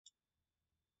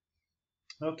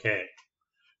Okay,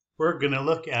 we're going to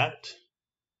look at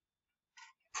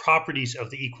properties of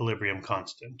the equilibrium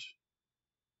constant.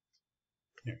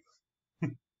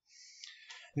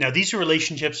 Now, these are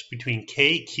relationships between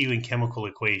K, Q, and chemical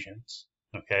equations.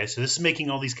 Okay, so this is making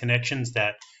all these connections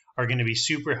that are going to be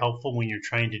super helpful when you're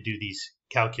trying to do these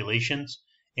calculations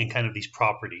and kind of these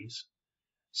properties.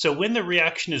 So when the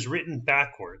reaction is written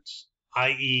backwards,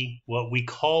 i.e. what we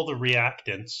call the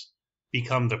reactants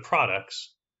become the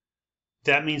products,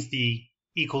 that means the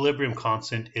equilibrium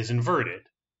constant is inverted.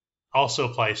 Also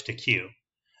applies to Q.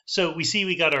 So we see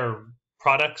we got our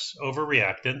products over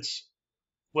reactants.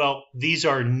 Well, these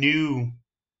are new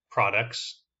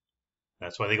products.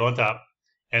 That's why they go on top.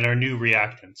 And our new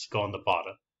reactants go on the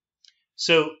bottom.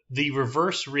 So the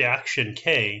reverse reaction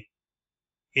K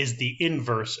is the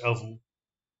inverse of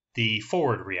the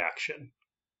forward reaction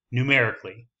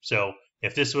numerically. So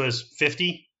if this was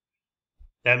 50,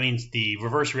 that means the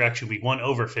reverse reaction would be 1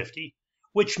 over 50,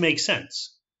 which makes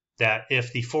sense. That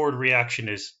if the forward reaction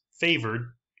is favored,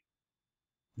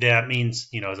 that means,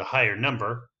 as a higher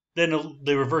number, then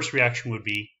the reverse reaction would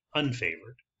be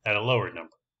unfavored at a lower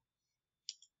number.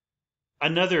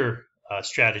 Another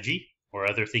strategy, or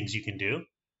other things you can do,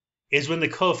 is when the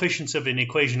coefficients of an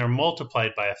equation are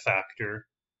multiplied by a factor,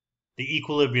 the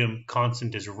equilibrium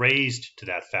constant is raised to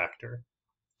that factor.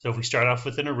 So if we start off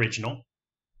with an original,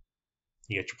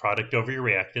 you get your product over your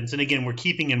reactants. And again, we're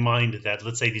keeping in mind that,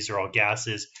 let's say these are all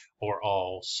gases or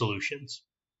all solutions.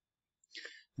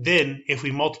 Then if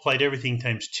we multiplied everything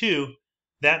times 2,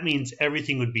 that means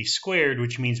everything would be squared,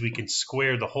 which means we can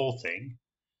square the whole thing.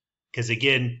 Because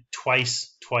again,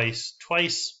 twice, twice,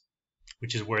 twice,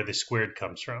 which is where the squared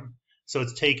comes from. So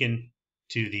it's taken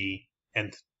to the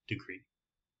nth degree.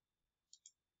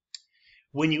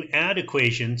 When you add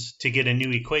equations to get a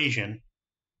new equation,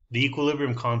 the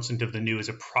equilibrium constant of the new is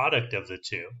a product of the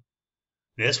two.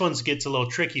 This one gets a little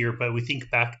trickier, but we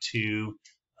think back to,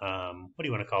 what do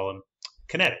you want to call them?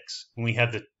 Kinetics. When we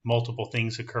have the multiple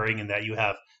things occurring and that you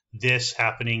have this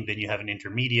happening, then you have an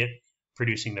intermediate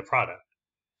producing the product.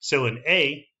 So in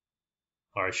A,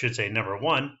 or I should say number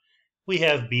 1, we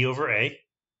have B over A.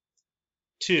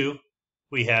 2,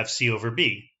 we have C over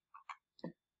B.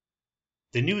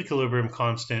 The new equilibrium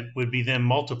constant would be then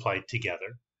multiplied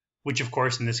together, which of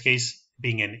course in this case,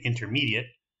 being an intermediate,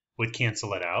 would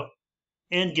cancel it out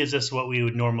and gives us what we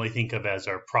would normally think of as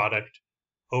our product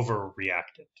over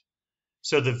reactant.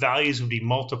 So the values would be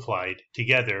multiplied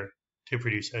together to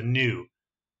produce a new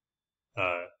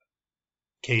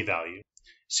K value.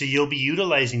 So you'll be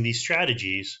utilizing these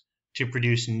strategies to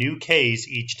produce new Ks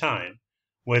each time,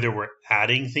 whether we're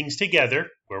adding things together,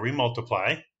 where we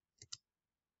multiply.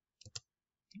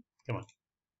 Come on.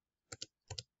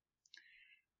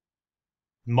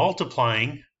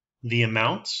 Multiplying the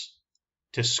amounts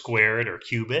to square it or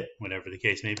cube it, whatever the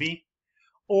case may be,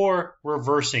 or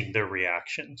reversing their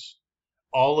reactions.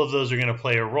 All of those are going to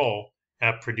play a role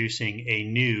at producing a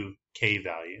new K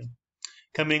value.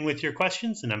 Come in with your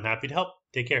questions, and I'm happy to help.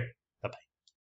 Take care.